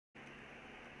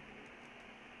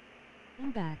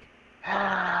I'm back.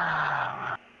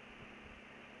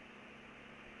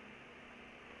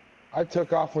 I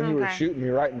took off when you were Okay. shooting me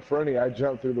right in front of you. I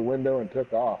jumped through the window and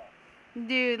took off.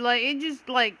 Dude, like, it just,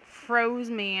 like, froze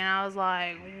me, and I was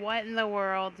like, what in the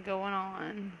world's going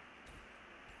on?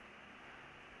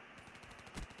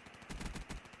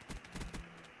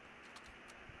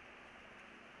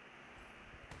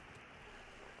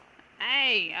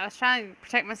 Hey, I was trying to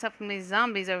protect myself from these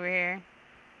zombies over here.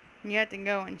 You have to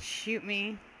go and shoot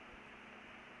me.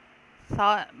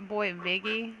 Thought boy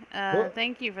Viggy.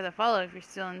 Thank you for the follow if you're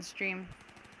still in the stream.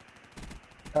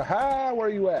 Haha, where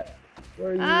you at?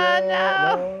 Where you at? No!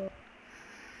 No.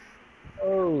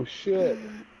 Oh, shit.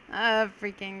 I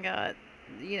freaking got,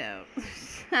 you know.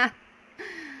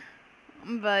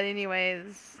 But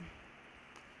anyways.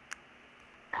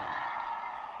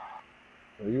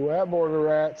 Where you at, border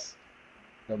rats?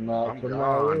 Come out, I'm come out.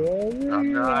 gone. Wherever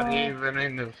I'm you not are. even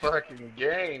in the fucking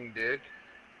game, dude.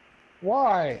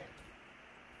 Why?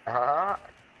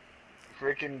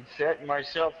 Freaking setting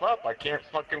myself up. I can't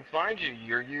fucking find you.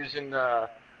 You're using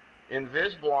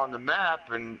invisible on the map,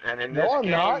 and in this No, I'm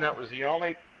game, not. that was the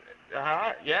only.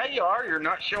 Yeah, you are. You're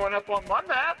not showing up on my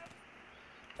map.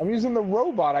 I'm using the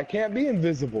robot. I can't be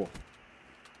invisible.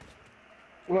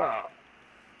 Well,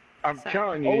 I'm So.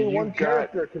 telling you, Only you one got.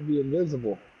 character can be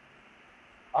invisible.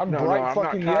 I'm No, bright I'm not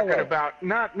fucking talking yellow. about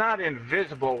not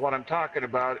invisible. What I'm talking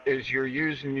about is you're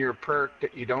using your perk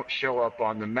that you don't show up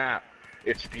on the map.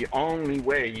 It's the only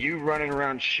way. You running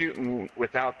around shooting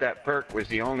without that perk was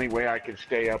the only way I could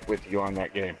stay up with you on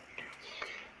that game.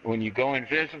 When you go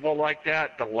invisible like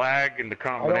that, the lag and the I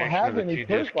don't combination of have the any two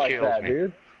just perk like kills that, me.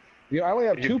 dude. I only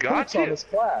have You 2 got perks on to. this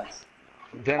class.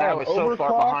 Then I I have was so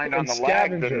far overclock behind on and the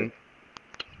lag, scavenger. then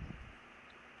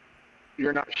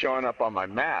you're not showing up on my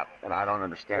map, and I don't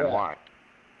understand Yeah. why.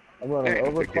 I'm running Hey,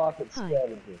 no big deal. overclock and Hi.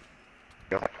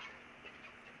 scavenger.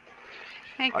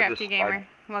 Hey, Crafty Gamer.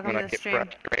 Welcome When to I the get stream.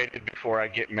 frustrated, before I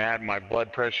get mad, my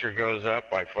blood pressure goes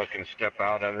up. I fucking step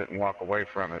out of it and walk away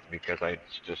from it because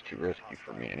it's just too risky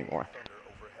for me anymore.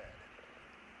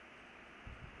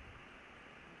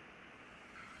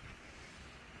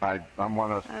 I'm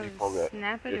one of those Oh, people that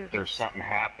snap it if or there's something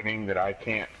happening that I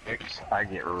can't fix, I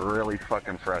get really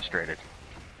fucking frustrated.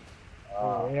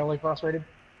 Really frustrated?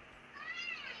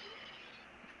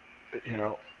 You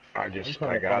know, I I'm trying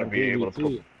to gotta find be able to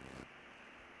put. BB3.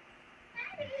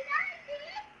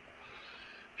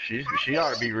 She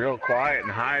ought to be real quiet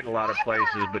and hide a lot of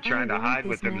places, but I trying to want hide this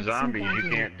with them map so zombies, you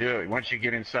badly. can't do it. Once you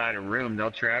get inside a room,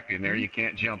 they'll trap you in there. You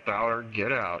can't jump out or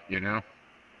get out, you know?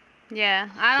 Yeah,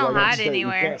 I So don't I can hide stay. You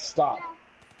anywhere. can't stop.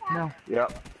 No.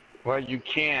 Yep. Well, you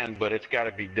can, but it's got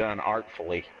to be done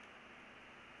artfully.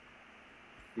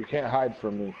 You can't hide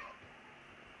from me.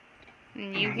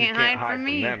 And you You can't can't hide hide from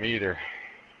from me. them either.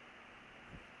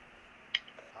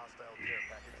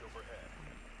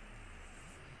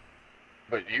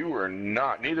 But you were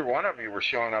not, neither one of you were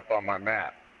showing up on my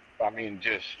map. I mean,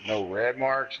 just no red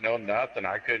marks, no nothing.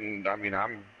 I couldn't, I mean,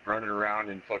 I'm running around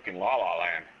in fucking La La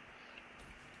Land.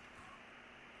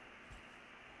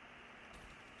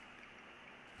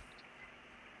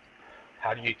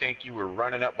 How do you think you were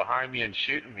running up behind me and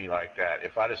shooting me like that?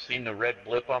 If I'd have seen the red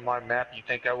blip on my map, you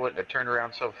think I wouldn't have turned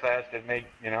around so fast it made,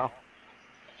 you know?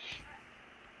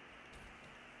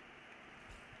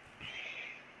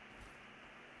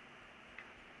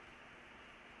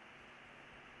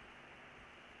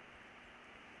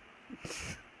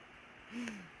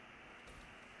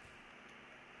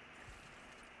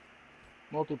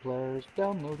 Multiplayer's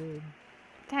downloaded.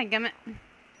 Dadgummit.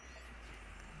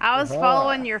 I was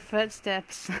following Aha. your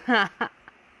footsteps. I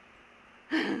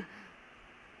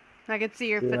could see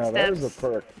your See, now there's a footsteps.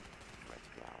 perk.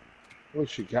 Oh,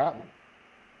 she got me.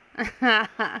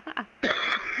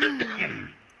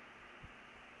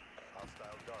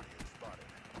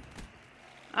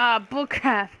 Ah,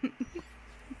 bullcrap.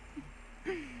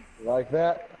 You like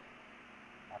that?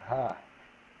 Aha.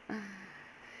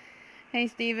 Hey,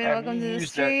 Steven, Have you welcome to the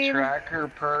used that stream. tracker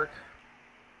perk?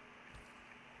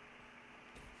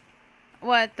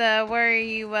 What, where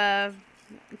you,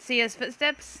 see his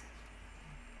footsteps?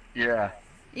 Yeah.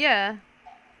 Yeah.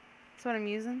 That's what I'm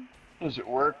using. Does it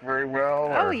work very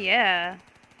well, Oh, or? yeah.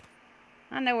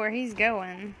 I know where he's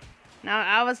going. Now,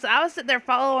 I was sitting there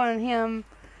following him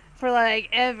for, like,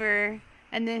 ever,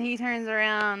 and then he turns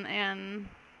around and,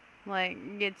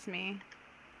 like, gets me.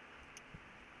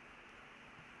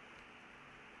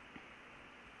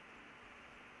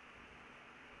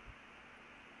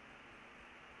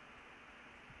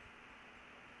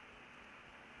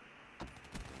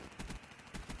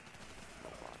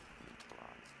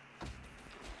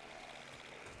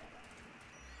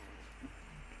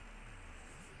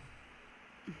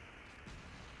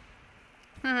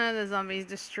 The zombies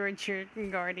destroyed your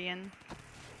guardian.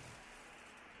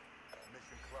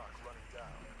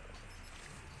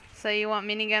 So you want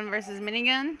minigun versus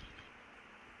minigun?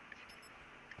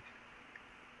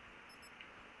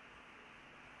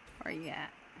 Where you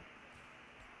at?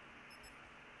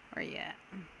 Where you at?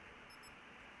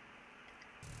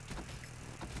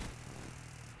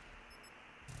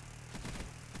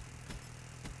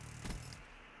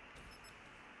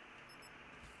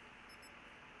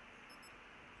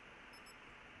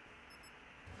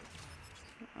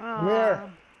 Come here.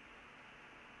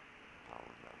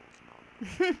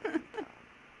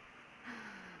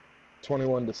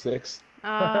 21-6.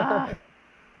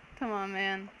 Come on,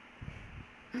 man.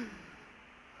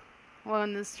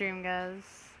 When the stream goes.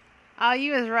 Oh,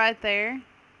 you was right there.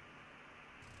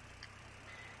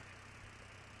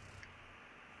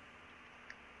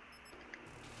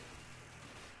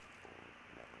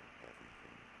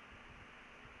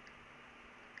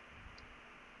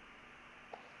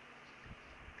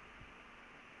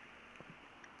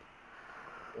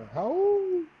 How?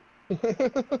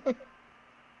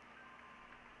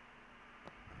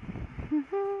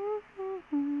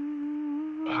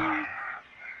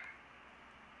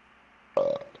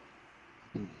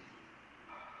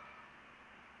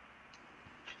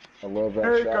 I love that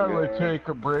I shotgun. gotta take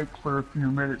a break for a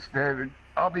few minutes, David.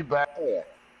 I'll be back. Oh, yeah.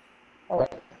 All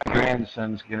right. My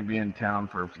grandson's gonna be in town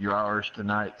for a few hours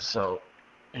tonight, so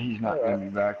he's not gonna be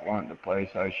back wanting to play,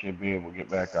 so I should be able to get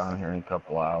back on here in a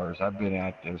couple hours. I've been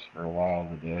at this for a while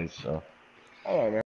today, so. All right, man.